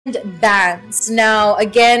bans. Now,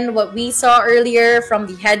 again, what we saw earlier from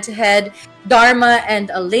the head-to-head, Dharma and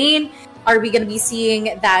Elaine, are we going to be seeing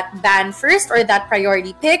that ban first or that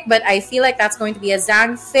priority pick? But I feel like that's going to be a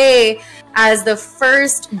Zhang Fei as the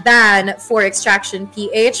first ban for Extraction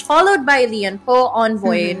PH, followed by Lian Po on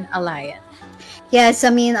Voin Alliance. Yes, I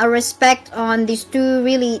mean, a respect on these two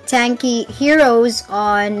really tanky heroes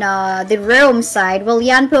on the Realm side. Well,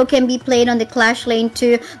 Yanpo can be played on the Clash lane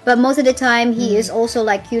too, but most of the time he is also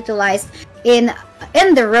like utilized in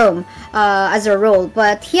the Realm as a role.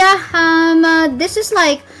 But yeah, this is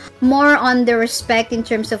like more on the respect in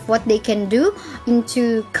terms of what they can do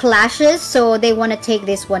into clashes, so they want to take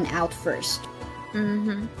this one out first.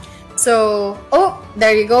 So, oh,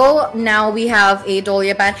 there you go. Now we have a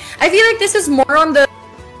Dolia ban. I feel like this is more on the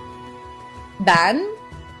ban.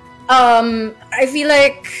 I feel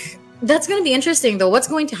like that's going to be interesting though. What's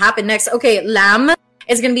going to happen next? Okay, Lamb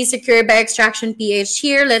is going to be secured by Extraction PH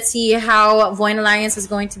here. Let's see how Voin Alliance is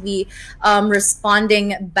going to be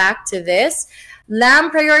responding back to this. Lamb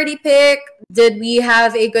priority pick. Did we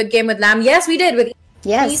have a good game with Lamb? Yes, we did with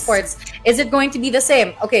Esports. Is it going to be the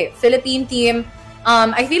same? Okay, Philippine team.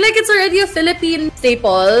 I feel like it's already a Philippine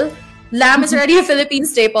staple. Lamb is already a Philippine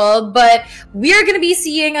staple, but we are going to be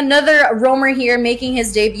seeing another roamer here making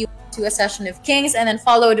his debut to Accession of Kings, and then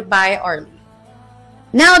followed by Arlie.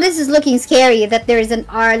 Now this is looking scary that there is an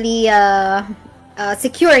Arlie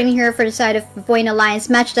secure in here for the side of Voin Alliance.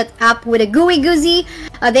 Match that up with a Gooey Goozy.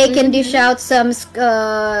 They can dish out some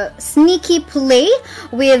sneaky play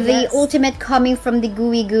with the ultimate coming from the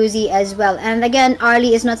Gooey Goozy as well. And again,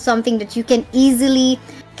 Arlie is not something that you can easily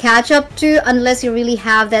catch up to unless you really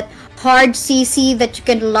have that hard CC that you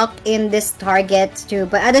can lock in this target to.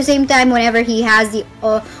 But at the same time, whenever he has the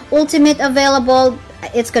ultimate available,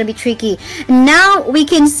 it's gonna be tricky. Now we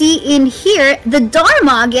can see in here the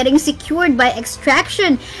Dharma getting secured by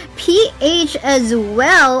Extraction PH as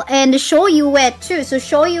well, and Shoyue too. So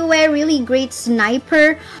Shoyue, really great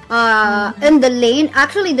sniper in the lane.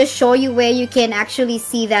 Actually, the Shoyue, you can actually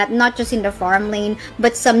see that not just in the farm lane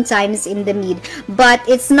but sometimes in the mid, but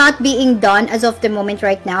it's not being done as of the moment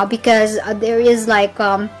right now because there is like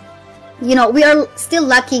you know, we are still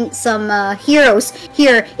lacking some heroes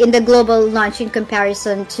here in the global launch in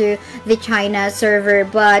comparison to the China server.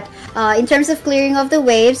 But in terms of clearing of the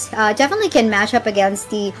waves, definitely can match up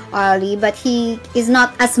against the Arlie, but he is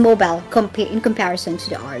not as mobile in comparison to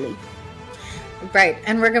the Arlie. Right,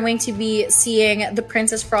 and we're going to be seeing the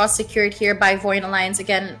Princess Frost secured here by Voin Alliance.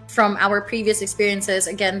 Again, from our previous experiences,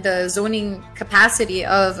 again, the zoning capacity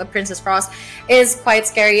of a Princess Frost is quite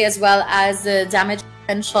scary, as well as the damage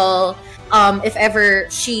potential if ever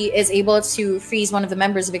she is able to freeze one of the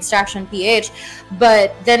members of Extraction PH.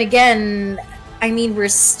 But then again, I mean, we're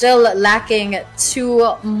still lacking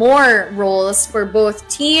 2 more roles for both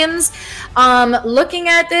teams. Looking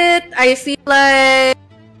at it, I feel like...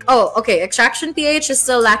 Oh, okay, Extraction PH is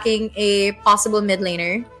still lacking a possible mid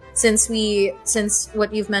laner. Since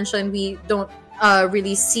what you've mentioned, we don't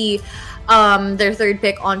really see their third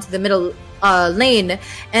pick onto the middle lane.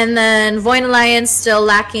 And then Voin Alliance still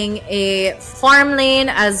lacking a farm lane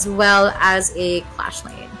as well as a clash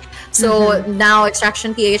lane. So now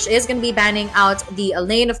Extraction PH is going to be banning out the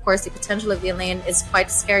Elaine. Of course, the potential of the Elaine is quite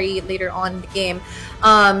scary later on in the game.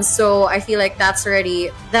 So I feel like that's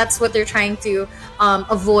what they're trying to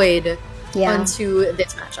avoid onto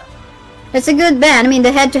this matchup. It's a good ban. I mean,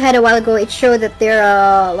 the head-to-head a while ago, it showed that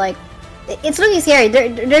they're like... It's really scary.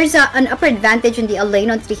 There's an upper advantage in the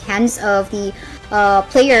Elaine onto the hands of the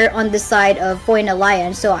player on the side of Voin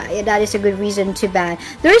Alliance, so that is a good reason to ban.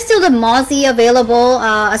 There is still the Mozzie available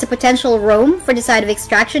as a potential roam for the side of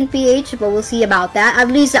Extraction PH, but we'll see about that. At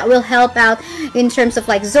least that will help out in terms of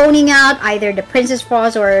like zoning out either the Princess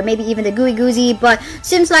Frost or maybe even the Gooey Goozy, but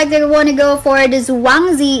seems like they want to go for this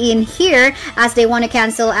Wangzi in here as they want to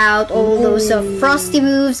cancel out all those frosty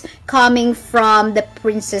moves coming from the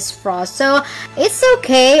Princess Frost. So it's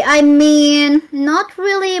okay. I mean, not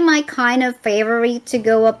really my kind of favorite to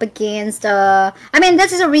go up against. I mean,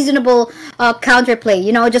 this is a reasonable counterplay,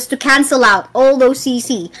 you know, just to cancel out all those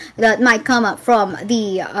CC that might come up from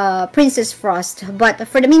the Princess Frost. But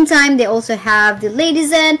for the meantime, they also have the Lady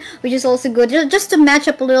Zen, which is also good, just to match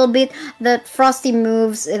up a little bit the frosty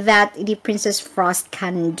moves that the Princess Frost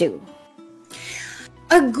can do.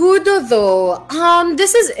 Agudo though,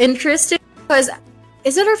 this is interesting because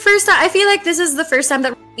is it our first time? I feel like this is the first time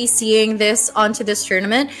that we'll be seeing this onto this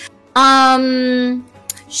tournament.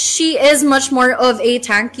 She is much more of a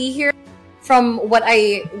tanky here from what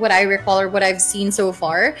I recall or what I've seen so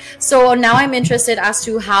far. So now I'm interested as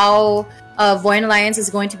to how Voin Alliance is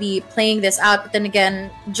going to be playing this out. But then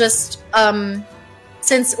again, just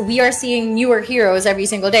since we are seeing newer heroes every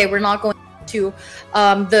single day, we're not going to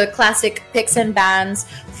the classic picks and bans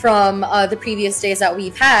from the previous days that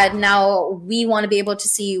we've had. Now we want to be able to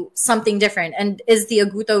see something different. And is the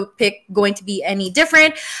Aguto pick going to be any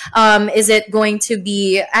different? Is it going to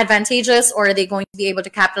be advantageous, or are they going to be able to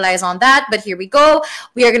capitalize on that? But here we go.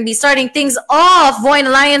 We are going to be starting things off. Voin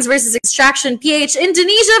Alliance versus Extraction PH,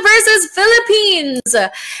 Indonesia versus Philippines.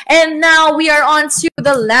 And now we are on to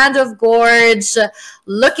the Land of Gorge.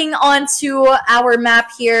 Looking onto our map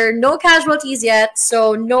here, no casualties yet,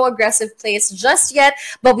 so no aggressive plays just yet,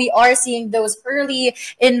 but we are seeing those early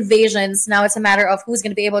invasions. Now it's a matter of who's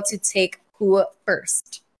going to be able to take who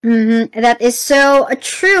first. That is so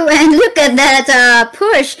true. And look at that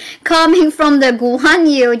push coming from the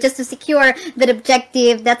Guan Yu just to secure that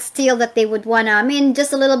objective, that steal that they would want to. I mean,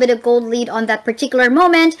 just a little bit of gold lead on that particular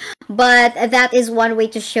moment, but that is one way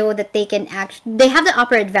to show that they can they have the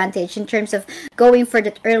upper advantage in terms of going for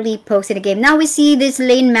that early post in the game. Now we see this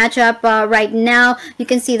lane matchup right now. You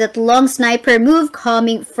can see that long sniper move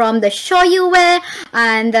coming from the Shoyue,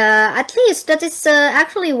 and at least that is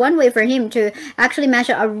actually one way for him to actually match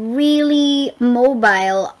a really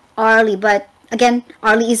mobile Arlie. But again,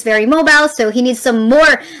 Arlie is very mobile, so he needs some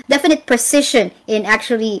more definite precision in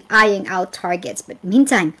actually eyeing out targets. But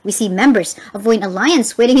meantime, we see members of Voin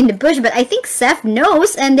Alliance waiting in the bush, but I think Seth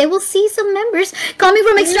knows, and they will see some members coming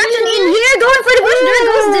from Extraction in here, going for the bush. There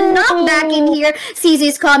goes the knockback in here. CZ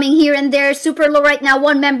is coming here and there, super low right now,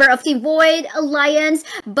 one member of Team Void Alliance,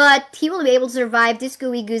 but he will be able to survive this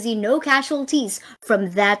gooey goozy, no casualties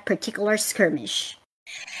from that particular skirmish.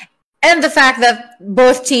 And the fact that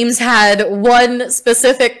both teams had one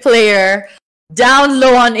specific player down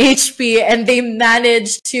low on HP and they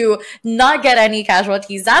managed to not get any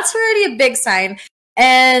casualties, that's already a big sign.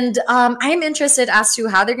 And I'm interested as to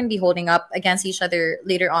how they're going to be holding up against each other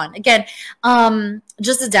later on. Again,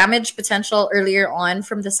 just the damage potential earlier on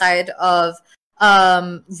from the side of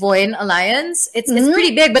Voin Alliance, it's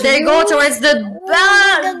pretty big, but there you go towards the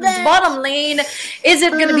bottom lane. Is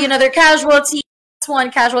it going to be another casualty?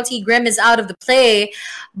 One casualty. Grim is out of the play,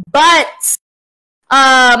 but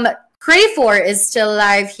Crayfor is still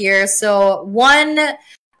alive here, so one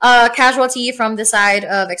casualty from the side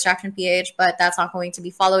of Extraction PH, but that's not going to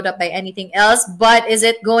be followed up by anything else. But is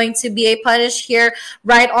it going to be a punish here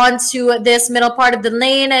right onto this middle part of the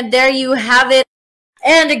lane? And there you have it.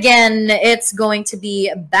 And again, it's going to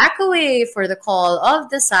be back away for the call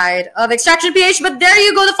of the side of Extraction PH, but there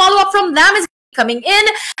you go. The follow-up from them is coming in,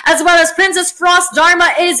 as well as Princess Frost. Dharma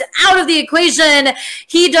is out of the equation.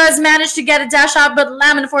 He does manage to get a dash out, but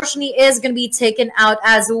Lamb unfortunately is going to be taken out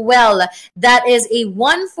as well. That is a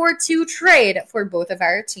 1-for-2 trade for both of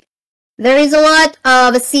our teams. There is a lot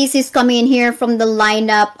of CCs coming in here from the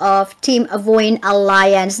lineup of Team Voin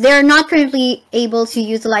Alliance. They're not currently able to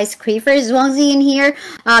utilize Crayfor Zhuangzi in here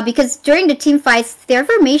because during the team fights, their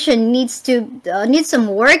formation needs some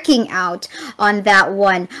working out on that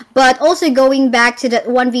one. But also going back to that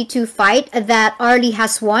 1v2 fight that Arlie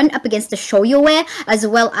has won up against the Shoyue as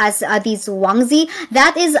well as the Zhuangzi,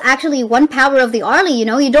 that is actually one power of the Arlie. You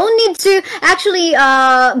know, you don't need to actually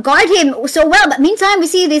guard him so well. But meantime, we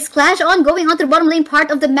see this clash going on to the bottom lane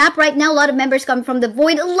part of the map right now. A lot of members coming from the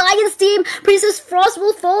Void Alliance team. Princess Frost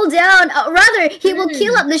will fall down. Rather, he will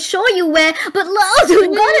kill up the Shoyue, but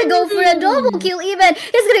Laozu gotta go for a double kill even.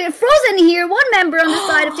 He's gonna get frozen here. One member on the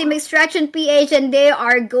side of Team Extraction PH, and they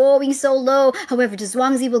are going so low. However, the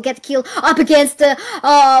Zhuangzi will get killed up against the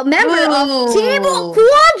member of Team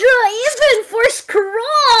Quadra, even for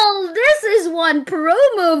Skrull. This is one pro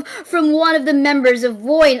move from one of the members of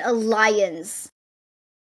Void Alliance.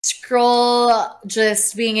 Skrull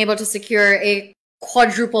just being able to secure a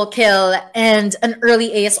quadruple kill and an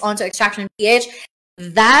early ace onto Extraction PH.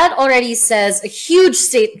 That already says a huge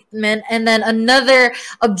statement. And then another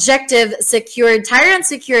objective secured, Tyrant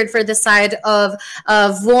secured for the side of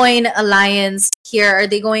Voin Alliance here. Are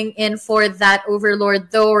they going in for that Overlord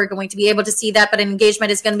though? We're going to be able to see that, but an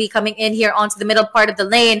engagement is going to be coming in here onto the middle part of the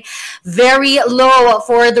lane. Very low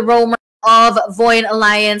for the roamer of Voin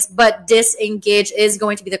Alliance, but disengage is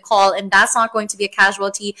going to be the call, and that's not going to be a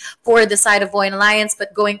casualty for the side of Voin Alliance.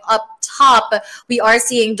 But going up top, we are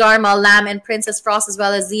seeing Dharma, Lamb, and Princess Frost, as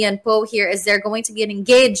well as Z and Po here. Is there going to be an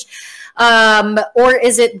engage? Or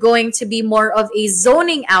is it going to be more of a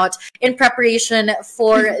zoning out in preparation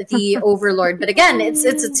for the Overlord? But again, it's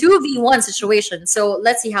a 2v1 situation, so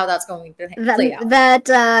let's see how that's going to play out.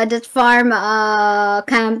 That farm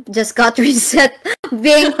camp just got reset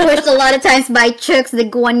being pushed a lot of times by Chooks, the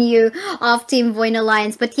Guan Yu of Team Voin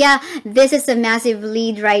Alliance. But yeah, this is a massive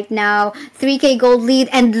lead right now. 3k gold lead,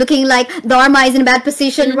 and looking like Dharma is in a bad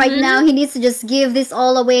position right now. He needs to just give this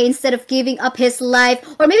all away instead of giving up his life,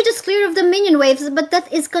 or maybe just clear of the minion waves. But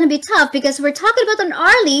that is going to be tough because we're talking about an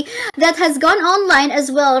Arlie that has gone online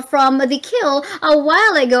as well from the kill a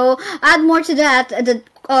while ago. Add more to that, the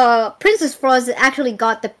Princess Frost actually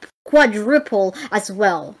got the quadruple as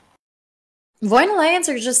well. Voin Alliance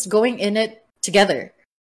are just going in it together.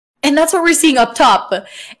 And that's what we're seeing up top.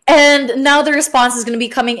 And now the response is going to be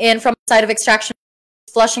coming in from the side of Extraction,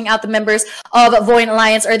 flushing out the members of Voin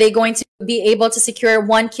Alliance. Are they going to be able to secure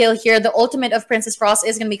 1 kill here? The ultimate of Princess Frost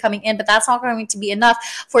is going to be coming in, but that's not going to be enough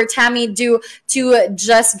for Tammy Do to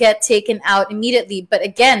just get taken out immediately. But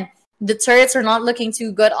again, the turrets are not looking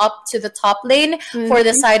too good up to the top lane for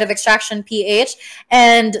the side of Extraction PH.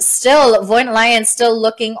 And still, Voin Alliance still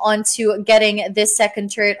looking onto getting this second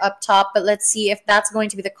turret up top. But let's see if that's going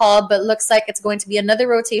to be the call. But looks like it's going to be another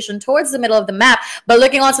rotation towards the middle of the map. But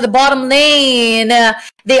looking onto the bottom lane,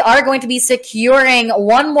 they are going to be securing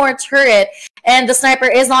 1 more turret. And the sniper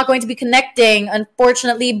is not going to be connecting,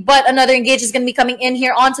 unfortunately. But another engage is going to be coming in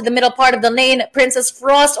here onto the middle part of the lane. Princess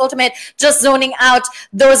Frost ultimate just zoning out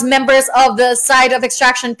those members of the side of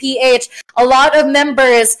Extraction PH. A lot of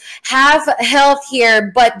members have health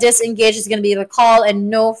here, but disengage is going to be the call, and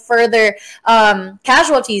no further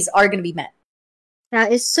casualties are going to be met.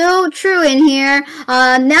 That is so true in here.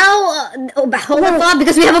 Hold on,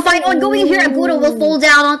 because we have a fight ongoing here. Agudo will fall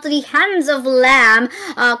down onto the hands of Lamb.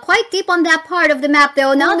 Quite deep on that part of the map,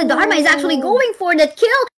 though. Now the Dharma is actually going for that kill.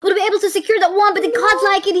 Will be able to secure that one, but the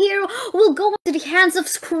godlike in here will go into the hands of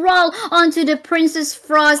Skrull onto the Princess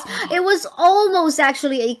Frost. It was almost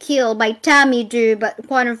actually a kill by Tammy Do, but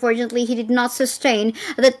quite unfortunately, he did not sustain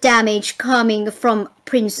the damage coming from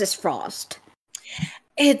Princess Frost.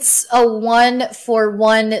 It's a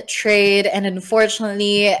 1-for-1 trade, and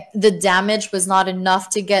unfortunately, the damage was not enough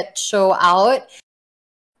to get Cho out.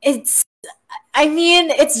 I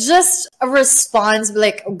mean, it's just a response,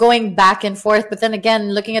 like, going back and forth. But then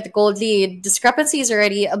again, looking at the gold lead, discrepancy is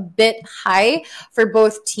already a bit high for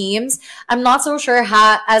both teams. I'm not so sure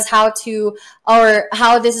how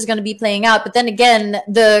this is going to be playing out. But then again,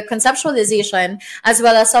 the conceptualization, as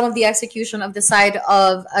well as some of the execution of the side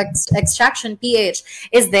of Extraction PH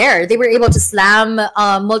is there. They were able to slam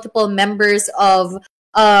multiple members of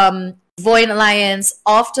Voin Alliance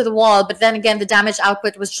off to the wall, but then again, the damage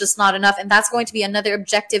output was just not enough, and that's going to be another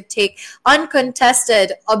objective take,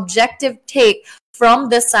 uncontested objective take from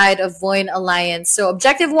the side of Voin Alliance. So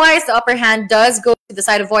objective-wise, the upper hand does go to the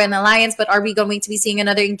side of Voin Alliance, but are we going to be seeing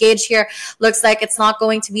another engage here? Looks like it's not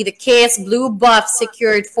going to be the case. Blue buff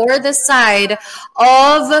secured for the side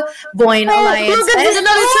of Voin Alliance. That is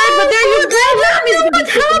another trade, but there you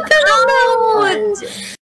go.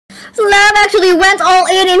 Lamb actually went all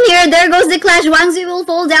in here. There goes the clash. Wangzi will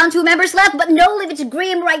fall down. 2 members left, but no leave it to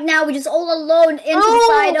Grim right now, which is all alone into the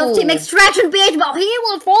side of Team Extraction PH, but he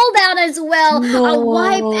will fall down as well. A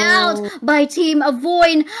wipe out by Team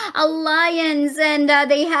Voin Alliance, and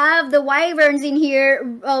they have the Wyverns in here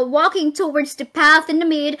walking towards the path in the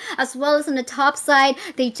mid, as well as on the top side.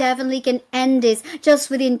 They definitely can end this just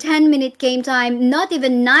within 10-minute game time, not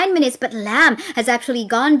even 9 minutes, but Lamb has actually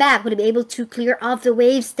gone back. Will he be able to clear off the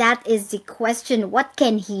waves? That is the question. What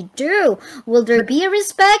can he do? Will there be a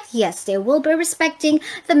respect? Yes, they will be respecting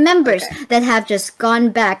the members that have just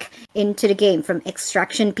gone back into the game from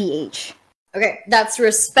Extraction PH. Okay, that's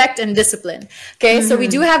respect and discipline. Okay, so we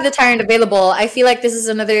do have the Tyrant available. I feel like this is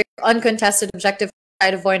another uncontested objective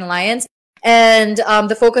side of Voin Alliance. And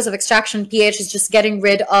the focus of Extraction PH is just getting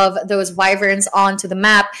rid of those Wyverns onto the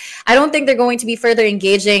map. I don't think they're going to be further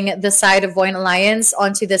engaging the side of Voin Alliance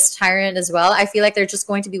onto this Tyrant as well. I feel like they're just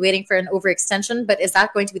going to be waiting for an overextension, but is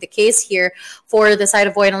that going to be the case here for the side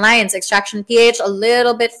of Voin Alliance? Extraction PH a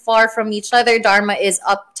little bit far from each other. Dharma is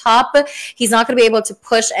up top. He's not going to be able to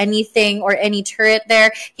push anything or any turret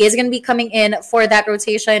there. He is going to be coming in for that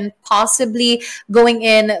rotation, possibly going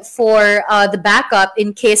in for the backup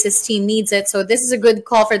in case his team needs it. So this is a good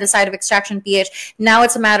call for the side of Extraction PH. Now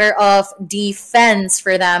it's a matter of defense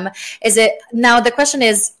for them. Now the question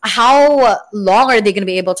is, how long are they going to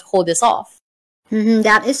be able to hold this off?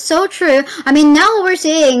 That is so true. I mean, now we're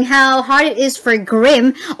seeing how hard it is for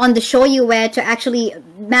Grim on the Shoyue to actually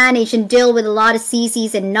manage and deal with a lot of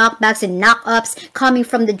CCs and knockbacks and knock-ups coming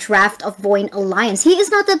from the draft of Voin Alliance. He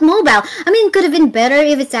is not that mobile. I mean, it could have been better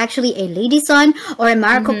if it's actually a Lady Sun or a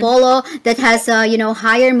Marco Polo that has,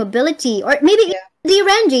 higher mobility. Or maybe the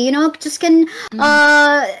Renji, you know, just can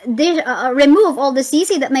remove all the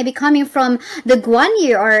CC that may be coming from the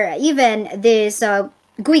Guanyu or even this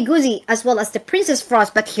Guiguzi as well as the Princess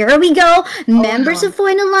Frost. But here we go, members of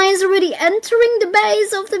Voin Alliance already entering the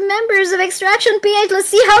base of the members of Extraction PH. Let's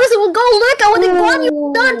see how this will go. Look at what the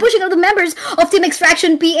Guanyu done, pushing out the members of Team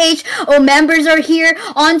Extraction PH. Oh, members are here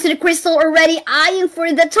onto the crystal already, eyeing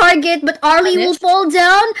for the target, but Arlie will fall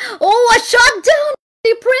down. Oh, a shot down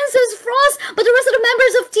the Princess Frost, but the rest of the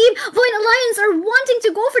members of Team Voin Alliance are wanting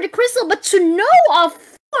to go for the crystal, but to no effect.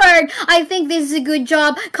 I think this is a good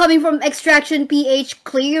job coming from Extraction PH,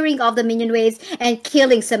 clearing off the minion waves and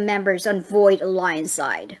killing some members on Void Alliance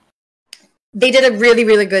side. They did a really,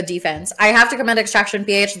 really good defense. I have to commend Extraction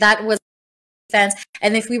PH. That was defense,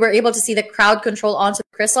 and if we were able to see the crowd control onto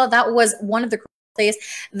the crystal, that was one of the plays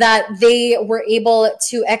that they were able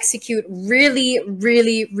to execute really,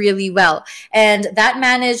 really, really well, and that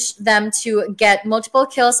managed them to get multiple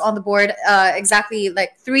kills on the board, exactly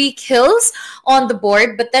like 3 kills on the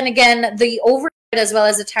board. But then again, the over as well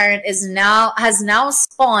as the Tyrant has now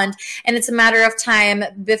spawned, and it's a matter of time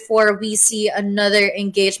before we see another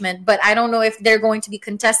engagement. But I don't know if they're going to be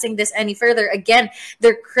contesting this any further. Again,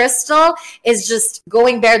 their crystal is just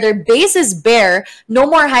going bare. Their base is bare. No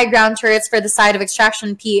more high ground turrets for the side of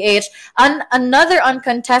Extraction PH. Another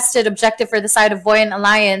uncontested objective for the side of Voin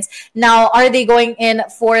Alliance. Now, are they going in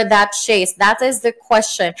for that chase? That is the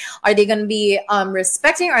question. Are they going to be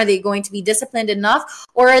respecting? Are they going to be disciplined enough?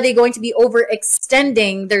 Or are they going to be overextending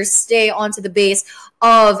their stay onto the base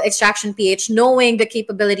of Extraction PH, knowing the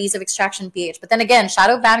capabilities of Extraction PH? But then again,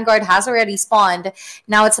 Shadow Vanguard has already spawned.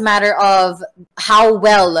 Now it's a matter of how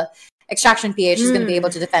well Extraction PH is going to be able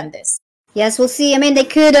to defend this. Yes, we'll see. I mean, they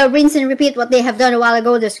could rinse and repeat what they have done a while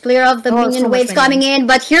ago. Just clear off the minion waves coming in.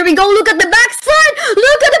 But here we go. Look at the backside.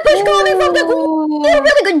 Look at the push coming from the... Did a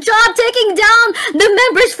really good job taking down the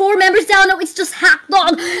members. 4 members down. No, it's just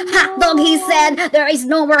Hackdog. Hackdog, he said. There is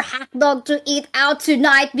no more Hackdog to eat out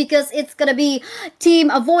tonight because it's going to be Team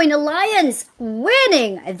Voin Alliance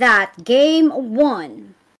winning that game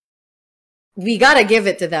 1. We got to give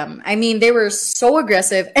it to them. I mean, they were so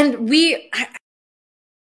aggressive. And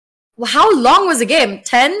how long was the game?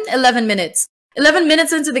 10, 11 minutes. 11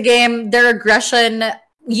 minutes into the game, their aggression,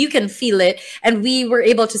 you can feel it, and we were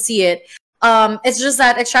able to see it. It's just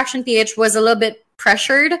that Extraction PH was a little bit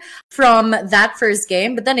pressured from that first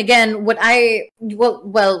game. But then again, when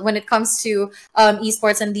it comes to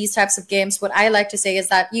esports and these types of games, what I like to say is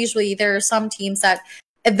that usually there are some teams that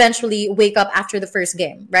eventually wake up after the first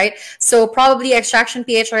game, right? So probably Extraction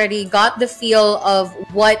PH already got the feel of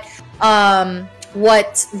what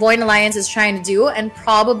Voin Alliance is trying to do, and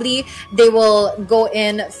probably they will go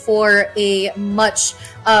in for a much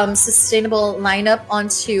sustainable lineup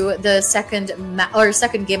onto the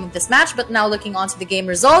second game of this match. But now looking onto the game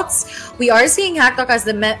results, we are seeing Hackdog as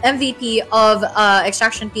the MVP of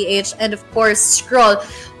Extraction PH, and of course Skrull.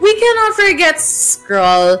 We cannot forget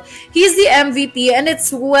Skrull. He's the MVP, and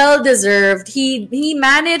it's well deserved. He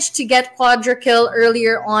managed to get quadra kill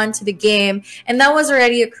earlier on to the game, and that was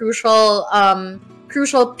already a crucial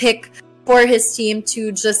pick for his team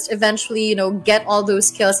to just eventually, you know, get all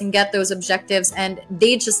those kills and get those objectives, and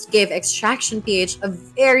they just gave Extraction PH a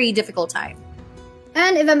very difficult time.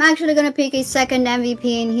 And if I'm actually gonna pick a second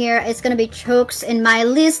MVP in here, it's gonna be Chokes in my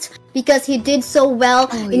list because he did so well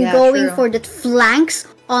in going for the flanks.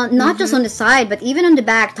 Not just on the side, but even on the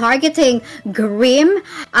back, targeting Grim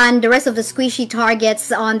and the rest of the squishy targets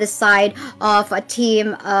on the side of a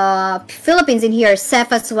team Philippines in here,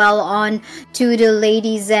 Seth as well on to the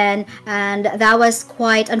Lady Zen, and that was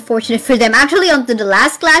quite unfortunate for them. Actually, on to the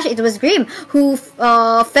last clash, it was Grim who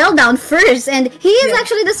fell down first, and he is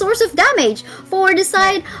actually the source of damage for the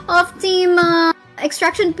side of team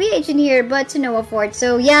Extraction PH in here, but to no effort.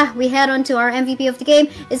 So yeah, we head on to our MVP of the game.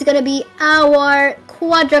 It's gonna be our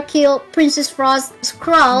quadra kill Princess Frost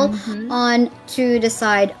Skrull on to the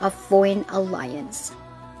side of Voin Alliance.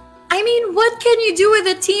 I mean, what can you do with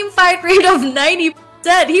a team fight rate of 90%?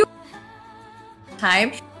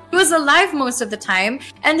 He was alive most of the time,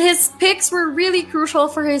 and his picks were really crucial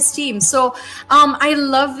for his team. So I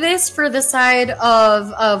love this for the side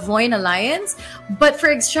of Voin Alliance, but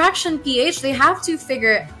for Extraction PH, they have to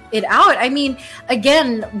figure it out. I mean,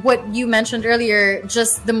 again, what you mentioned earlier,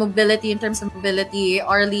 just the mobility, in terms of mobility,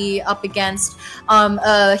 Arlie up against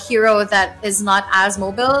a hero that is not as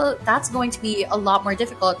mobile, that's going to be a lot more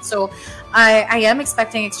difficult. So I am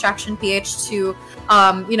expecting Extraction PH to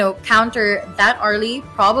you know, counter that Arlie,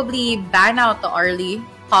 probably ban out the Arlie,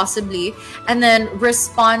 possibly, and then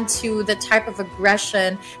respond to the type of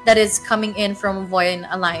aggression that is coming in from Voin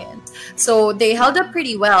Alliance. So they held up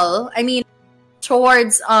pretty well. I mean,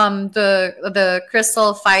 towards the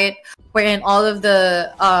crystal fight, wherein all of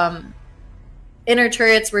the inner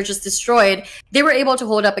turrets were just destroyed, they were able to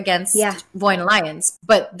hold up against Voin Alliance.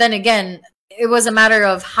 But then again, it was a matter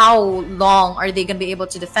of how long are they going to be able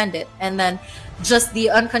to defend it. And then just the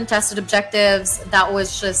uncontested objectives, that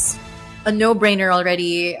was just a no-brainer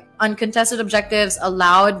already. Uncontested objectives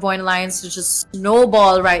allowed Voin Alliance to just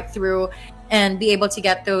snowball right through and be able to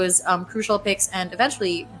get those crucial picks and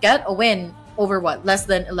eventually get a win over what, less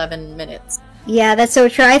than 11 minutes. Yeah, that's so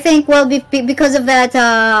true. I think, well, because of that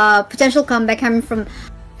potential comeback coming from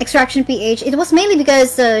Extraction PH, it was mainly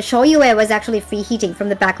because Shoyue was actually free heating from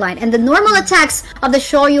the backline, and the normal attacks of the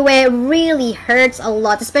Shoyue really hurts a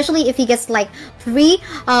lot, especially if he gets like 3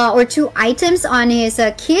 or 2 items on his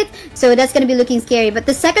kit. So that's gonna be looking scary. But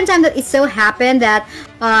the second time that it so happened that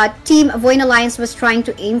Team Voin Alliance was trying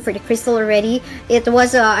to aim for the crystal already, it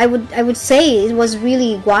was I would say it was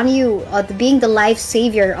really Guan Yu being the life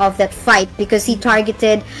savior of that fight, because he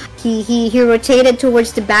targeted, he rotated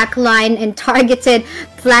towards the back line and targeted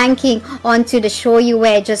flanking onto the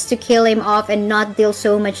Shoyue just to kill him off and not deal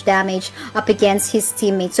so much damage up against his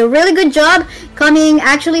teammates. So really good job coming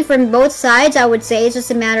actually from both sides. I would say it's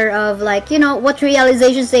just a matter of, like, you know, what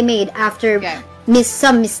realizations they made after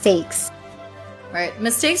some mistakes. Right,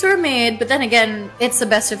 mistakes were made, but then again, it's the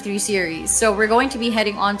best of 3 series. So we're going to be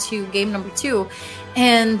heading on to game number 2,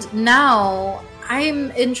 and now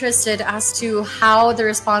I'm interested as to how the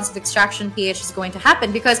response of Extraction PH is going to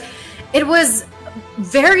happen, because it was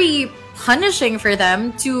very punishing for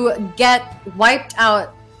them to get wiped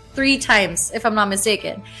out 3 times, if I'm not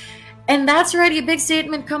mistaken. And that's already a big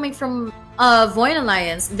statement coming from Voin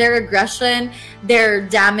Alliance. Their aggression, their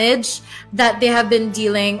damage that they have been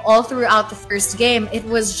dealing all throughout the first game, it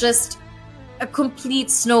was just a complete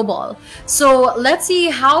snowball. So let's see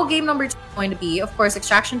how game number 2 is going to be. Of course,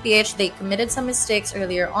 Extraction PH, they committed some mistakes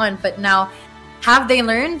earlier on, but now have they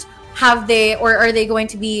learned? Have they, or are they going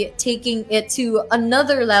to be taking it to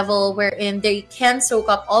another level wherein they can soak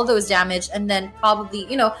up all those damage and then probably,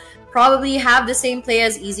 you know, probably have the same play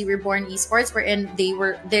as Easy Reborn Esports, wherein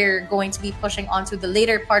they're going to be pushing onto the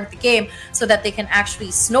later part of the game so that they can actually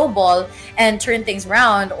snowball and turn things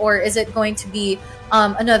around? Or is it going to be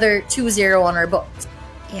another 2-0 on our books?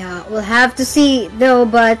 Yeah, we'll have to see though,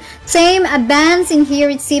 but same bans in here,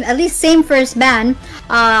 it seems, at least same first ban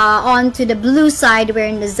onto the blue side,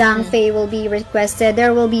 wherein the Zhang Fei will be requested.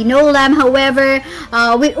 There will be no Lamb, however,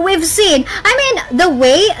 we've seen, I mean, the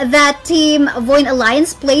way that Team Voin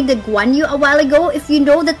Alliance played the Guan Yu a while ago, if you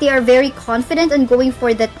know that they are very confident and going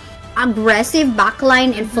for that aggressive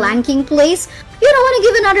backline and flanking plays, you don't want to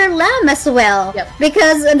give another Lamb as well,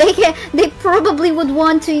 because they probably would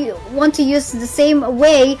want to use the same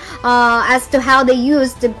way as to how they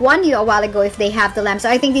used the Guan Yu a while ago if they have the Lamb. So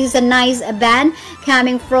I think this is a nice ban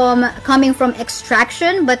coming from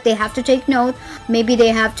Extraction, but they have to take note. Maybe they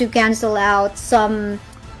have to cancel out some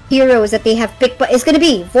heroes that they have picked, but it's gonna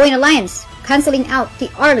be Voin Alliance canceling out the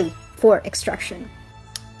Arlie for Extraction.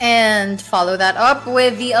 And follow that up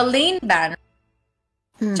with the Elaine ban,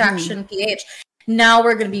 Extraction PH. Now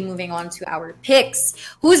we're going to be moving on to our picks.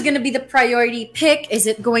 Who's going to be the priority pick? Is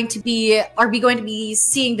it going to be, are we going to be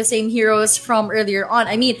seeing the same heroes from earlier on?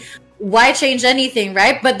 I mean, why change anything,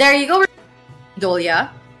 right? But there you go. Dolia.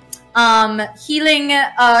 Healing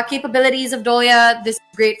capabilities of Dolia, this is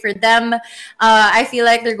great for them. I feel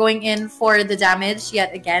like they're going in for the damage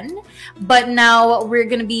yet again. But now we're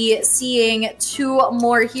going to be seeing 2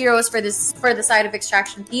 more heroes for the side of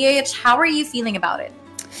Extraction PH. How are you feeling about it?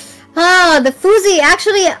 The Fuzi.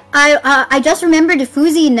 Actually, I just remembered the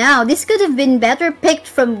Fuzi now. This could have been better picked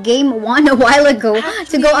from game 1 a while ago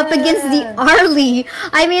to go up against the Arlie.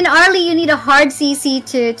 I mean, Arlie, you need a hard CC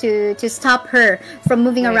to stop her from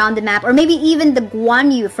moving around the map, or maybe even the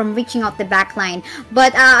Guan Yu from reaching out the backline.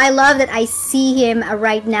 But I love that I see him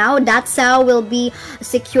right now. That Sao will be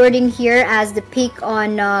secured in here as the pick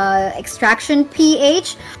on Extraction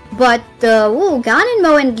PH. But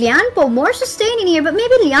Ganonmo and Lianpo more sustained in here, but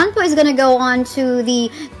maybe Lianpo is gonna go on to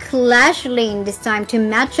the Clash lane this time to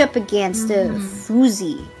match up against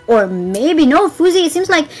Fuzi. Or maybe no, Fuzi, it seems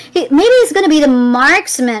like maybe it's gonna be the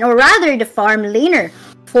marksman, or rather the farm laner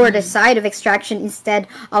for the side of Extraction instead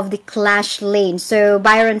of the Clash lane. So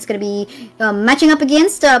Byron's gonna be matching up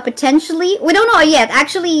against potentially, we don't know yet,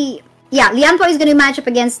 actually. Yeah, Lianpo is gonna match up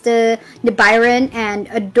against the Byron, and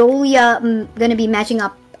Adolia gonna be matching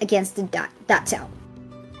up against the Dattel.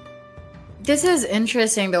 This is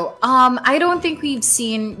interesting though. I don't think we've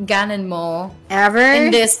seen Ganonmo ever in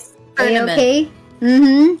this tournament. AOK?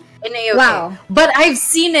 In AOK. Wow. But I've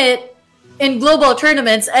seen it in global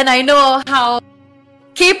tournaments, and I know how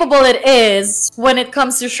capable it is when it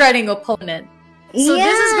comes to shredding opponent. So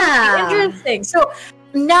this is going to be interesting. So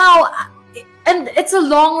now, and it's a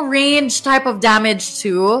long range type of damage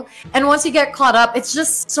too. And once you get caught up, it's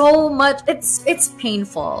just so much. It's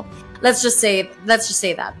painful. Let's just say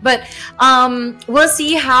that. But we'll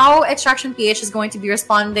see how Extraction PH is going to be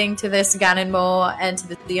responding to this Ganonmo and to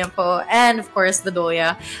the Lianpo and of course the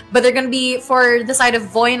Dolia. But they're going to be, for the side of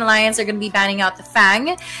Voin Alliance, they're going to be banning out the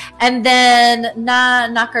Fang, and then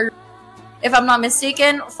Nakaru, if I'm not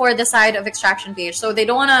mistaken, for the side of Extraction PH. So they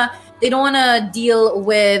don't wanna deal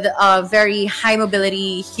with very high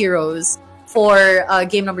mobility heroes for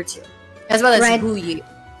game number 2, as well as Guyi.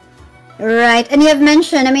 Right, and you have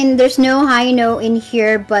mentioned, I mean, there's no Hino in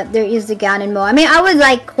here, but there is the Ganonmo. I mean, I was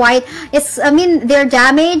like quite, I mean, their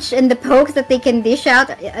damage and the pokes that they can dish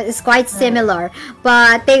out is quite similar,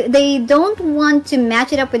 but they don't want to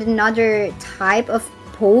match it up with another type of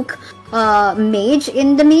poke mage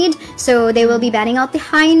in the mid, so they will be banning out the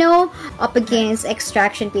Hino up against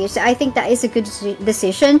Extraction PH. So I think that is a good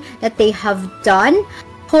decision that they have done.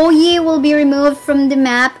 Hoyi will be removed from the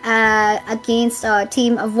map against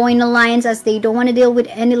Team Voin Alliance, as they don't want to deal with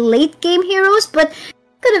any late game heroes, but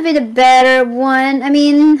could have been a better one. I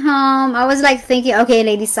mean, I was like thinking, okay,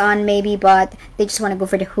 Lady San maybe, but they just want to go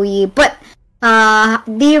for the Hoyi. But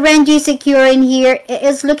the Renji secure in here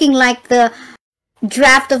is looking like the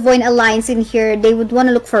draft of Voin Alliance in here. They would want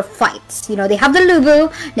to look for fights. You know, they have the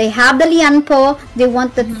Lubu, they have the Lianpo, they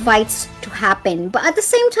want the fights to happen. But at the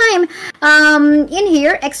same time, in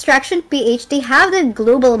here, Extraction PH, they have the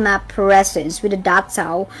global map presence with the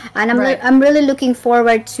Datsao, and I'm really looking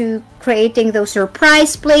forward to creating those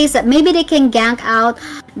surprise plays that maybe they can gank out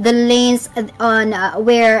the lanes on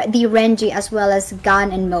where the Renji as well as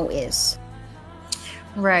Gan and Mo is.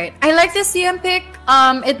 Right. I like this CM pick.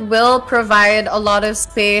 It will provide a lot of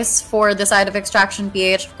space for the side of Extraction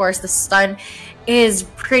PH. Of course, the stun is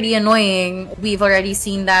pretty annoying. We've already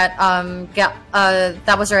seen that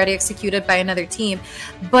that was already executed by another team.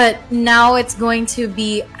 But now it's going to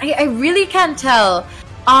be... I really can't tell.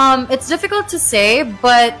 It's difficult to say,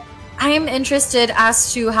 but I am interested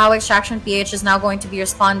as to how Extraction PH is now going to be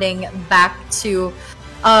responding back to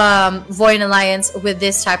Voin Alliance with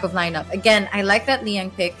this type of lineup. Again, I like that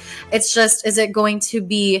Liang pick. It's just, is it going to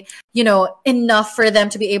be, you know, enough for them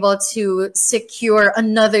to be able to secure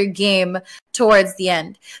another game towards the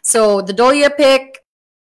end? So the Dolia pick,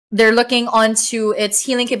 they're looking onto its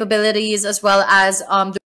healing capabilities as well as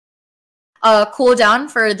the cooldown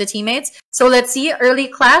for the teammates. So let's see, early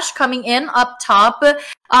clash coming in up top.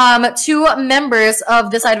 2 members of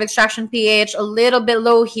the side of Extraction PH, a little bit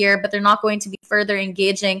low here, but they're not going to be further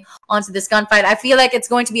engaging onto this gunfight. I feel like it's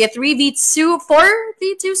going to be a 3v2,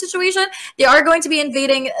 4v2 situation. They are going to be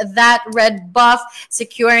invading that red buff,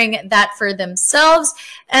 securing that for themselves.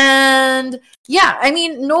 And yeah, I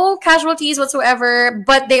mean, no casualties whatsoever,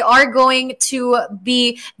 but they are going to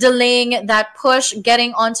be delaying that push,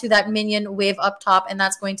 getting onto that minion wave up top, and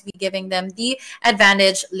that's going to be giving them the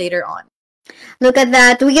advantage later on. Look at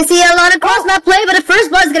that. We can see a lot of cross-map play, but the first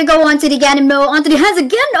blood is going to go onto the Ganonmo, onto the hands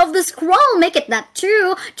again of the Scroll. Make it that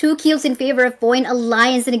 2 kills in favor of Voin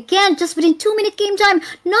Alliance. And again, just within 2-minute game time,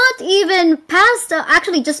 not even past,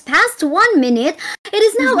 actually just past 1 minute. It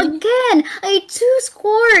is now again a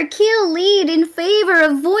 2-score kill lead in favor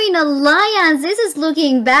of Voin Alliance. This is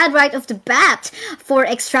looking bad right off the bat for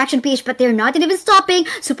Extraction PH, but they're not even stopping.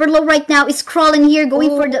 Super low right now is crawling here, going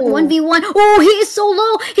for the 1v1. Oh, he is so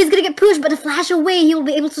low. He's going to get pushed, but a flash away, he will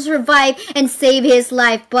be able to survive and save his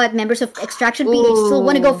life. But members of Extraction PH still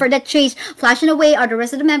want to go for that chase. Flashing away are the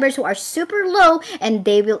rest of the members who are super low, and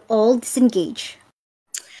they will all disengage.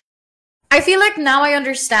 I feel like now I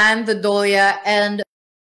understand the Dolia and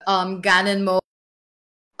Ganonmo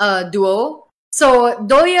duo. So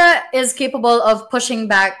Dolia is capable of pushing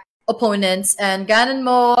back opponents, and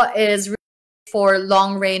Ganonmo is really for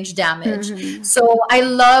long range damage. So I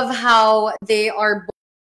love how they are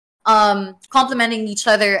complementing each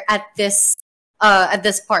other at this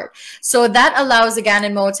part. So that allows the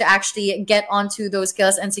Ganonmo to actually get onto those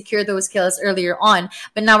kills and secure those kills earlier on.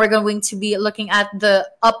 But now we're going to be looking at the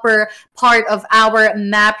upper part of our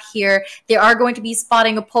map here. They are going to be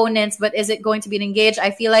spotting opponents, but is it going to be an engage?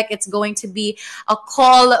 I feel like it's going to be a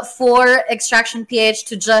call for Extraction PH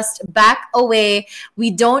to just back away.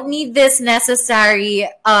 We don't need this necessary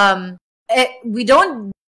we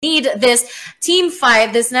don't need this team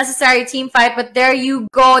fight, this necessary team fight, but there you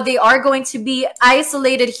go. They are going to be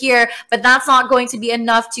isolated here, but that's not going to be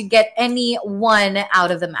enough to get anyone out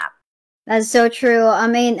of the map. That's so true. I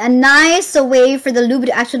mean, a nice way for the Lube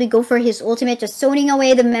to actually go for his ultimate, just zoning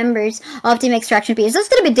away the members of Team Extraction PH. That's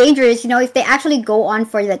gonna be dangerous, you know, if they actually go on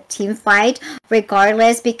for the team fight,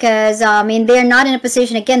 regardless, because I mean, they're not in a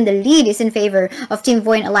position. Again, the lead is in favor of Team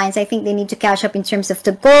Voin Alliance. I think they need to catch up in terms of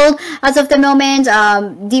the gold as of the moment.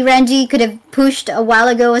 D-Renji could have pushed a while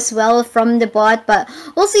ago as well from the bot, but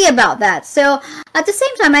we'll see about that. So at the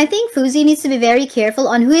same time, I think Fuzi needs to be very careful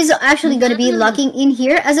on who is actually going to be locking in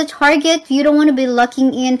here as a target. You don't want to be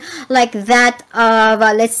locking in like that of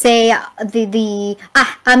let's say the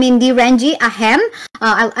Renji Ahem.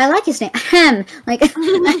 I like his name Ahem, like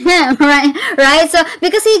Ahem, right. So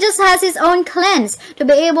because he just has his own cleanse to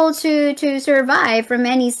be able to survive from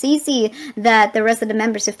any CC that the rest of the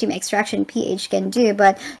members of Team Extraction PH can do.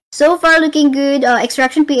 But so far looking good.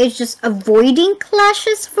 Extraction PH just avoiding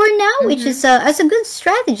clashes for now, which is a good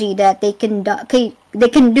strategy that they can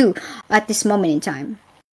do at this moment in time.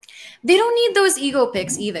 They don't need those ego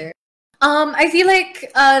picks either. I feel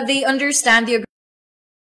like they understand the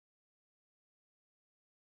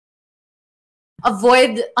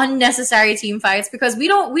avoid unnecessary team fights because we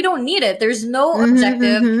don't need it. There's no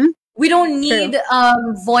objective. We don't need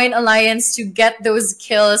Voin Alliance to get those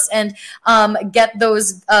kills and get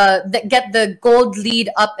those get the gold lead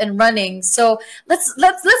up and running. So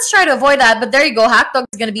let's try to avoid that. But there you go. Hackdog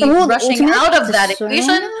is going to be rushing out of that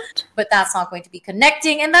equation, but that's not going to be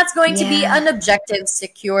connecting, and that's going to be an objective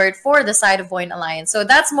secured for the side of Voin Alliance. So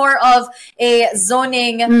that's more of a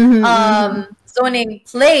zoning zoning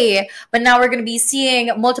play, but now we're going to be seeing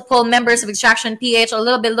multiple members of Extraction PH a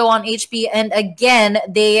little bit low on HP, and again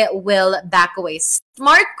they will back away.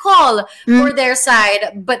 Smart call for their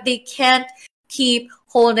side, but they can't keep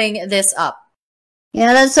holding this up.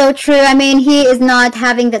 Yeah, that's so true. I mean, he is not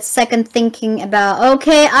having that second thinking about,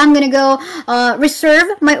 okay, I'm gonna go reserve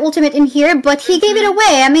my ultimate in here, but he gave it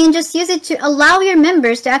away. I mean, just use it to allow your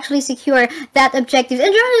members to actually secure that objective.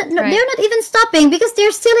 And they're not even stopping because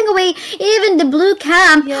they're stealing away even the blue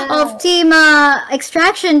camp of Team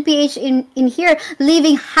Extraction PH in here,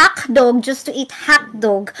 leaving Hackdog just to eat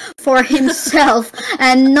Hackdog for himself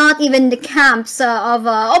and not even the camps of,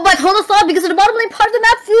 oh, but hold on thought, because of the bottom lane part of the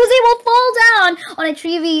map, Fuzi will fall down on a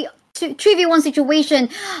 3v1 situation,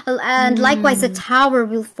 and likewise the tower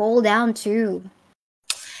will fall down too.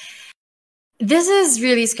 This is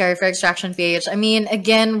really scary for Extraction PH. I mean,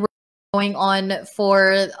 again, we're going on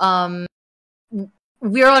for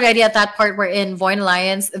we're already at that part where in Voin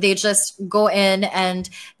Alliance they just go in and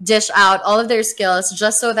dish out all of their skills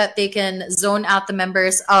just so that they can zone out the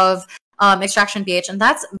members of Extraction PH, and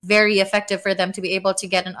that's very effective for them to be able to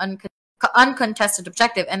get an uncontested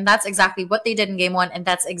objective, and that's exactly what they did in game 1, and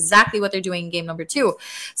that's exactly what they're doing in game number 2.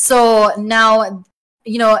 So now,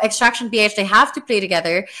 you know, Extraction PH, they have to play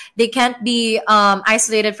together. They can't be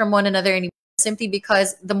isolated from one another anymore, simply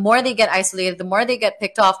because the more they get isolated, the more they get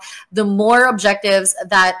picked off, the more objectives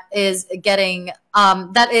that is getting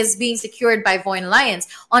that is being secured by Voin Alliance.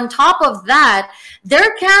 On top of that,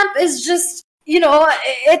 their camp is just, you know,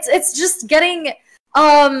 it's just getting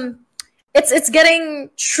it's getting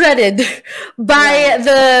shredded by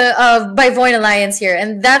by Voin Alliance here,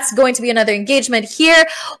 and that's going to be another engagement here.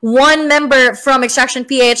 One member from Extraction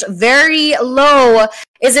PH very low.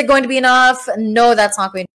 Is it going to be enough? No, that's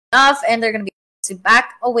not going to be enough, and they're going to be able to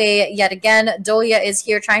back away yet again. Dolia is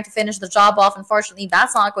here trying to finish the job off. Unfortunately,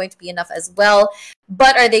 that's not going to be enough as well.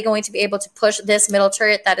 But are they going to be able to push this middle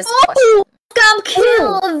turret? That is the question.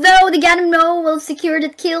 Kill, though the Ganano will secure the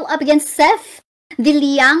kill up against Seth. The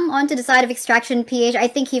Liang onto the side of Extraction PH. I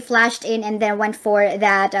think he flashed in and then went for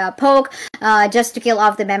that poke just to kill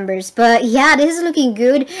off the members. But yeah, this is looking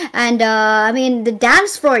good. And I mean, the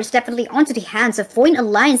dance floor is definitely onto the hands of Voin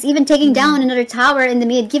Alliance, even taking down another tower in the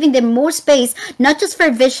mid, giving them more space, not just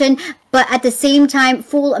for vision, but at the same time,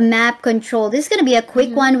 full map control. This is going to be a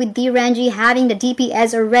quick one with D-Renji having the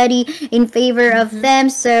DPS already in favor of them.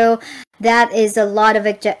 So that is a lot of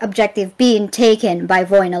objective being taken by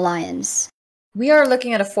Voin Alliance. We are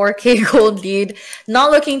looking at a 4K gold lead, not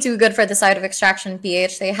looking too good for the side of Extraction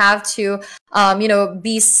PH. They have to, you know,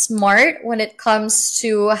 be smart when it comes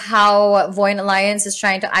to how Voin Alliance is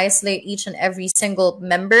trying to isolate each and every single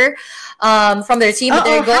member from their team. But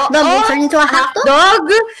there you go. Will turn into a Hackdog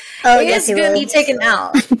is going to be taken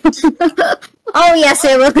out. Oh yes,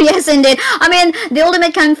 it will. Yes, indeed. I mean, the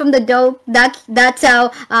ultimate coming from the dope. That's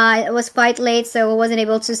how it was quite late, so wasn't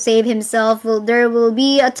able to save himself. There will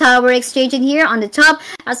be a tower exchange in here on the top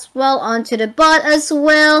as well, onto the bot as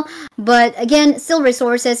well. But again, still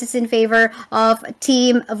resources is in favor of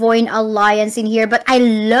Team Voin Alliance in here. But I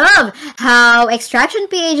love how Extraction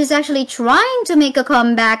PH is actually trying to make a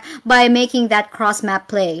comeback by making that cross map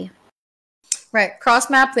play. Right, cross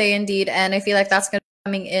map play indeed, and I feel like that's going to be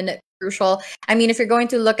coming in crucial. I mean, if you're going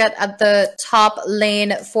to look at the top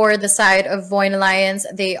lane for the side of Voin Alliance,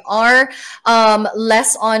 they are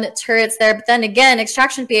less on turrets there. But then again,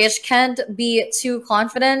 Extraction PH can't be too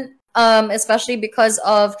confident, especially because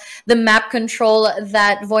of the map control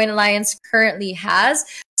that Voin Alliance currently has.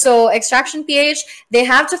 So Extraction PH, they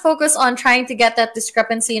have to focus on trying to get that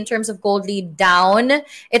discrepancy in terms of gold lead down.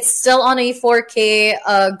 It's still on a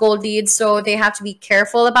 4K gold lead, so they have to be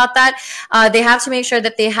careful about that. They have to make sure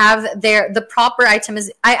that they have the proper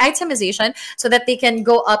itemization so that they can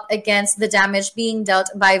go up against the damage being dealt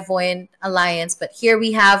by Voin Alliance. But here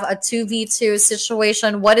we have a 2v2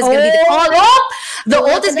 situation. What is going to be the call? Oh! The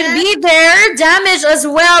ult is going to be there. Damage as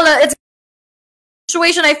well. It's a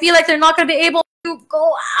situation. I feel like they're not going to be able to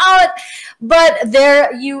go out, but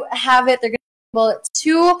there you have it. They're going to be able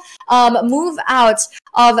to move out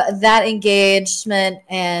of that engagement,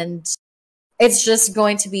 and it's just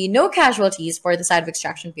going to be no casualties for the side of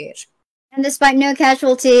Extraction PH. And despite no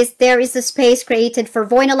casualties, there is a space created for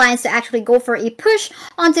Voin Alliance to actually go for a push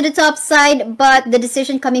onto the top side, but the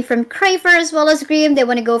decision coming from Krafer as well as Grim, they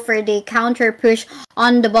want to go for the counter push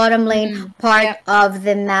on the bottom lane part of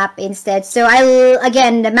the map instead. So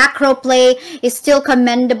again, the macro play is still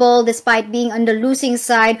commendable despite being on the losing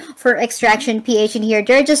side for Extraction PH in here.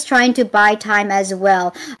 They're just trying to buy time as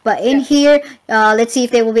well. But in here, let's see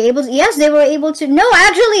if they will be able to. Yes, they were able to. No,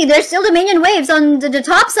 actually, there's still the minion waves on the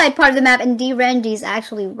top side part of the map, and D-Renji is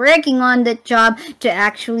actually working on the job to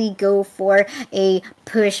actually go for a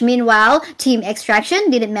push. Meanwhile, Team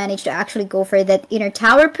Extraction didn't manage to actually go for that inner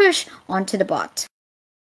tower push onto the bot.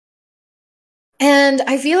 And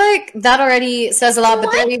I feel like that already says a lot,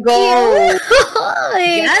 but there you go.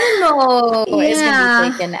 Gano is going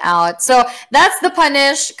to be taken out. So that's the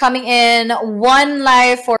punish coming in. 1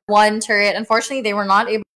 life for 1 turret. Unfortunately, they were not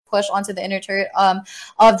able to push onto the inner turret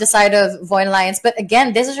of the side of Voin Alliance. But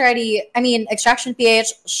again, this is already, I mean, Extraction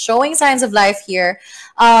PH showing signs of life here.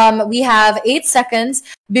 We have 8 seconds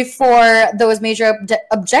before those major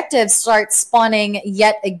objectives start spawning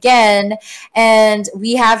yet again. And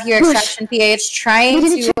we have here Extraction PH trying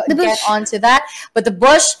to get onto that. But the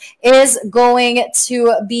bush is going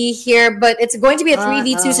to be here. But it's going to be a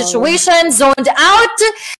 3v2 situation. Zoned out.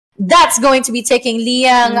 That's going to be taking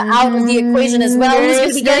Liang out of the equation as well. Who's going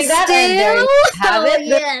to be getting that? And there you have it.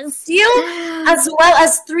 Yes. Steal, as well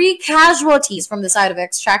as 3 casualties from the side of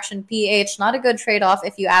Extraction PH. Not a good trade-off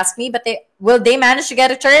if you ask me, but will they manage to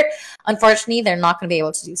get a turret? Unfortunately, they're not going to be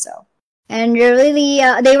able to do so. And really,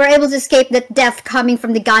 they were able to escape that death coming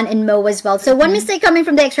from the gun and Mo as well. So one mistake coming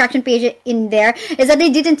from the Extraction page in there is that they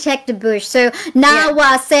didn't check the bush. So now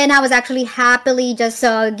Senna was actually happily just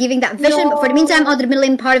giving that vision. But for the meantime, on the middle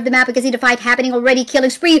lane part of the map, we can see the fight happening already.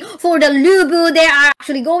 Killing spree for the Lubu. They are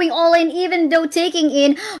actually going all in, even though soaking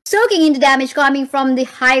in the damage coming from the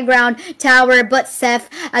high ground tower. But Seth,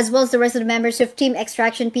 as well as the rest of the members of Team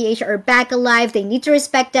Extraction PH, are back alive. They need to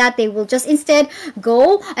respect that. They will just instead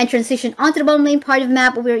go and transition onto the bottom lane part of the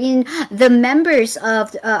map. We're in the members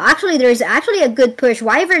of actually there's actually a good push.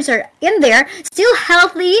 Wyverns are in there, still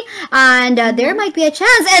healthy, and there might be a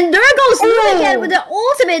chance. And there goes Lu again with the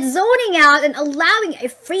ultimate, zoning out and allowing a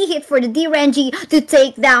free hit for the D-Renji to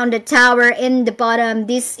take down the tower in the bottom.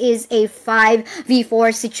 This is a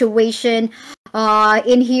 5v4 situation.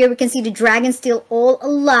 In here we can see the dragon still all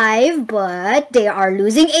alive, but they are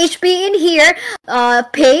losing HP in here.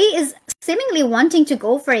 Pei is seemingly wanting to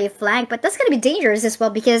go for a flank, but that's gonna be dangerous as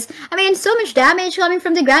well because, I mean, so much damage coming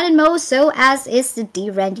from the Grand and Mo, so as is the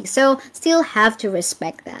D-Renji. So still have to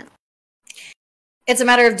respect that. It's a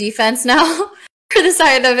matter of defense now. For the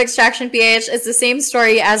side of Extraction PH, it's the same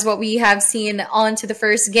story as what we have seen onto the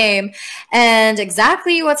first game, and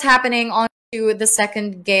exactly what's happening on to the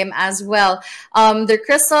second game as well.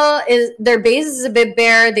 Their base is a bit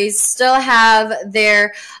bare. They still have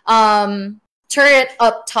their turret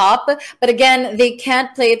up top, but again, they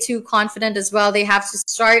can't play too confident as well. They have to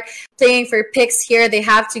start playing for picks here. They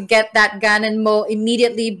have to get that gun and Mo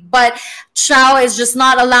immediately, but Chao is just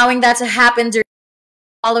not allowing that to happen.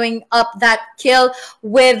 Following up that kill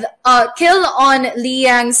with kill on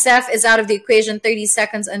Liang. Seth is out of the equation. 30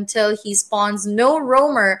 seconds until he spawns. No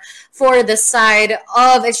roamer for the side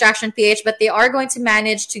of Extraction PH, but they are going to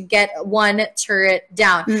manage to get 1 turret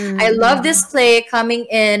down. I love this play coming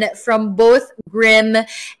in from both Grim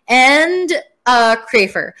and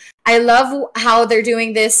Krafer. I love how they're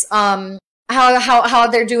doing this how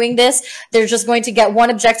they're doing this. They're just going to get one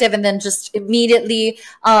objective and then just immediately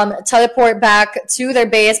teleport back to their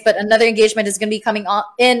base. But another engagement is going to be coming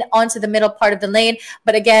onto the middle part of the lane.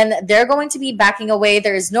 But again, they're going to be backing away.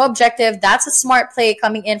 There is no objective. That's a smart play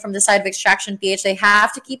coming in from the side of Extraction PH. They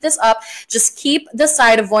have to keep this up. Just keep the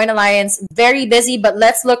side of Voin Alliance very busy. But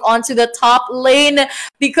let's look onto the top lane,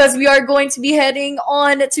 because we are going to be heading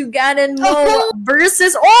on to Ganon Mo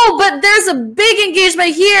versus... Oh, but there's a big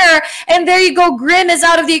engagement here. And there you go. Grim is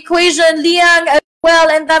out of the equation. Liang as well.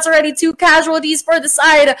 And that's already 2 casualties for the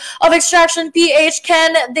side of Extraction PH.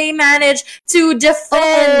 Can they manage to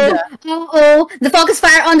defend? The focus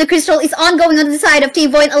fire on the crystal is ongoing on the side of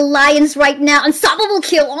Team Voin Alliance right now. Unstoppable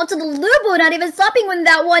kill onto the Lubu. Not even stopping with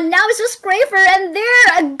that one. Now it's just Scraper. And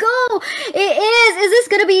there a go. It is. Is this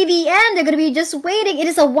going to be the end? They're going to be just waiting. It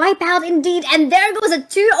is a wipeout indeed. And there goes a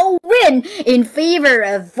 2-0 win in favor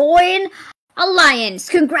of Voin Alliance.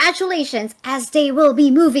 Congratulations, as they will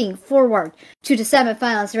be moving forward to the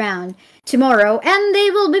semifinals round tomorrow, and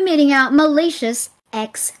they will be meeting out Malaysia's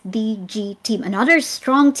XDG team, another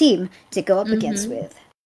strong team to go up against with.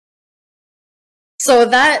 So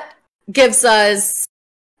that gives us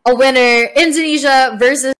a winner: Indonesia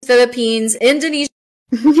versus Philippines. Indonesia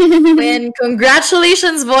win.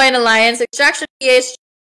 Congratulations, Voin Alliance. Extraction PH,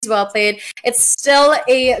 well played. It's still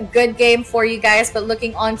a good game for you guys, but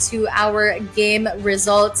looking on to our game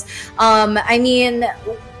results, I mean,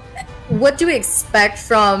 what do we expect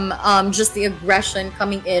from just the aggression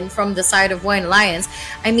coming in from the side of Voin Alliance?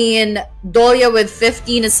 I mean, Dolia with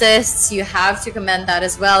 15 assists, you have to commend that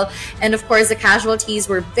as well. And of course, the casualties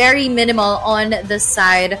were very minimal on the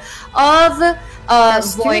side of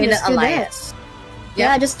Voin Alliance.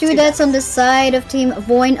 Yeah, just 2 deaths on the side of Team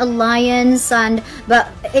Voin Alliance. But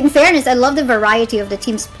in fairness, I love the variety of the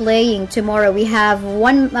teams playing tomorrow. We have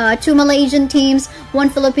 2 Malaysian teams, 1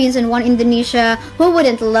 Philippines, and 1 Indonesia. Who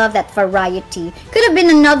wouldn't love that variety? Could have been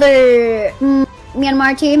another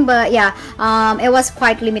Myanmar team, but yeah, it was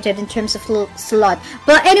quite limited in terms of slot.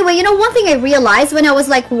 But anyway, you know, one thing I realized when I was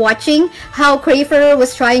like watching how Crafer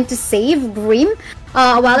was trying to save Grim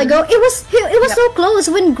a while ago, it was so close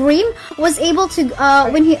when Grim was able to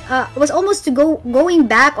when he was almost to going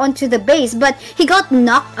back onto the base, but he got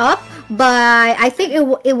knocked up by, I think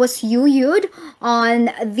it was Yuyud on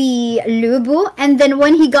the Lubu, and then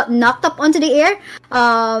when he got knocked up onto the air,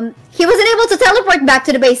 he wasn't able to teleport back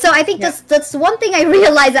to the base. So I think that's one thing I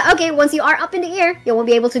realized, that okay, once you are up in the air, you won't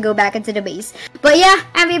be able to go back into the base. But yeah,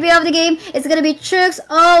 MVP of the game is gonna be Chooks.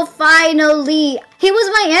 Oh, finally, he was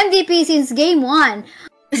my MVP since game 1.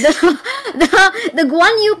 The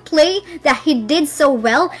Guan Yu play that he did so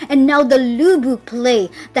well, and now the Lubu play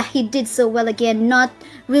that he did so well again, not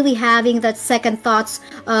really having that second thoughts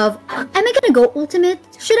of, am I gonna go ultimate?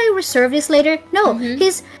 Should I reserve this later? No, he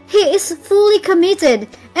is fully committed,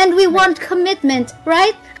 and we want commitment,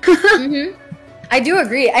 right? I do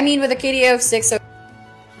agree. I mean, with a KDA of 6, so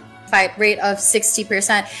fight rate of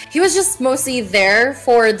 60%, he was just mostly there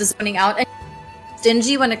for the zoning out, and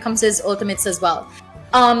stingy when it comes to his ultimates as well.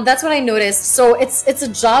 That's what I noticed. So it's a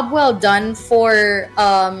job well done for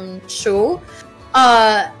Cho,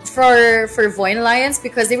 for Voin Alliance,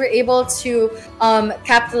 because they were able to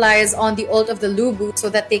capitalize on the ult of the Lubu so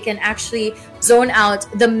that they can actually zone out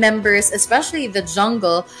the members, especially the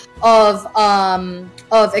jungle of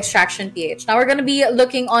Extraction PH. Now we're gonna be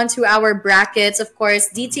looking onto our brackets. Of course,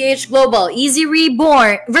 DTH Global, Easy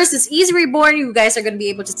Reborn versus Easy Reborn. You guys are gonna be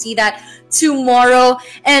able to see that tomorrow.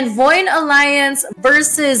 And Voin Alliance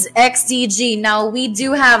versus XDG. Now we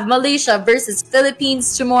do have Malaysia versus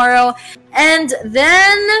Philippines tomorrow, and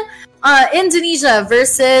then Indonesia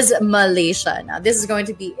versus Malaysia. Now this is going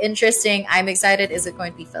to be interesting. I'm excited. Is it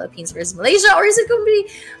going to be Philippines versus Malaysia, or is it going to be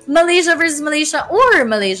Malaysia versus Malaysia, or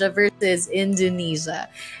Malaysia versus Indonesia?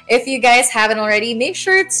 If you guys haven't already, make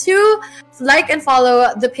sure to like and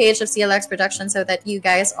follow the page of CLX Productions so that you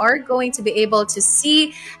guys are going to be able to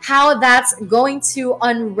see how that's going to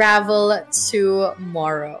unravel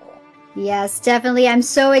tomorrow. Yes, definitely. I'm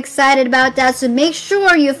so excited about that. So make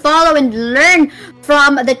sure you follow and learn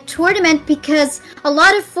from the tournament, because a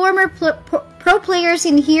lot of former pro players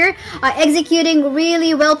in here are executing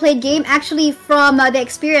really well played game. Actually, from the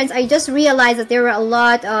experience, I just realized that there were a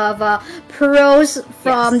lot of pros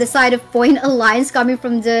from the side of Voin Alliance coming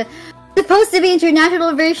from the supposed to be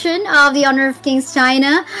international version of the Honor of Kings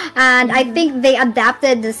China, and I think they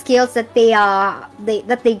adapted the skills that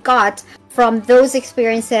they got from those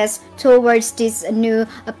experiences towards this new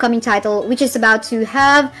upcoming title, which is about to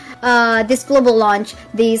have this global launch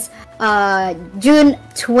this June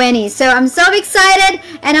 20. So I'm so excited,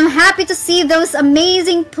 and I'm happy to see those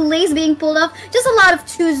amazing plays being pulled off. Just a lot of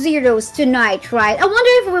 2-0s tonight, right? I wonder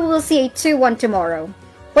if we will see a 2-1 tomorrow.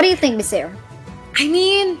 What do you think, Miss Air? I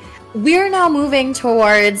mean, we're now moving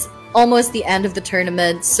towards almost the end of the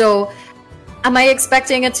tournament, so am I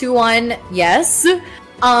expecting a 2-1? Yes.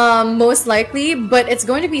 Most likely, but it's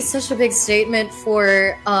going to be such a big statement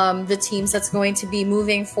for the teams that's going to be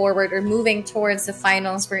moving forward or moving towards the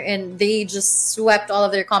finals, wherein they just swept all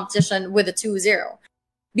of their competition with a 2-0.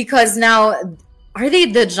 Because now, are they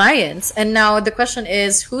the Giants? And now the question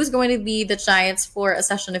is, who's going to be the Giants for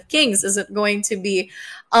Accession of Kings? Is it going to be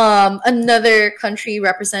another country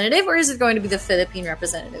representative, or is it going to be the Philippine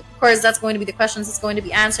representative? Of course, that's going to be the questions that's going to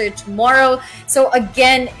be answered tomorrow. So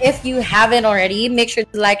again, if you haven't already, make sure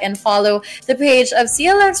to like and follow the page of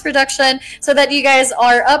CLX Production so that you guys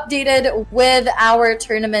are updated with our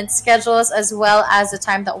tournament schedules as well as the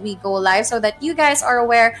time that we go live, so that you guys are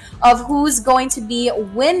aware of who's going to be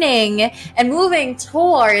winning and moving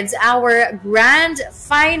towards our grand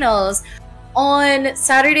finals on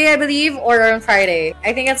Saturday, I believe, or on Friday.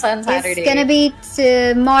 I think it's on Saturday. It's gonna be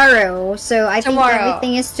tomorrow, so I think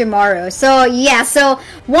everything is tomorrow. So yeah, so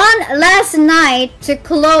one last night to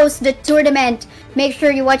close the tournament. Make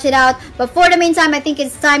sure you watch it out. But for the meantime, I think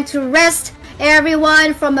it's time to rest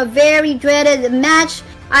everyone from a very dreaded match.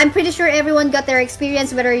 I'm pretty sure everyone got their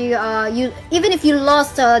experience, whether you even if you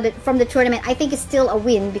lost from the tournament, I think it's still a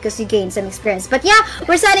win because you gained some experience. But yeah,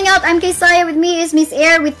 we're signing out. I'm Kaysaya, with me is Miss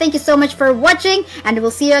Air. We thank you so much for watching, and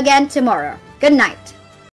we'll see you again tomorrow. Good night.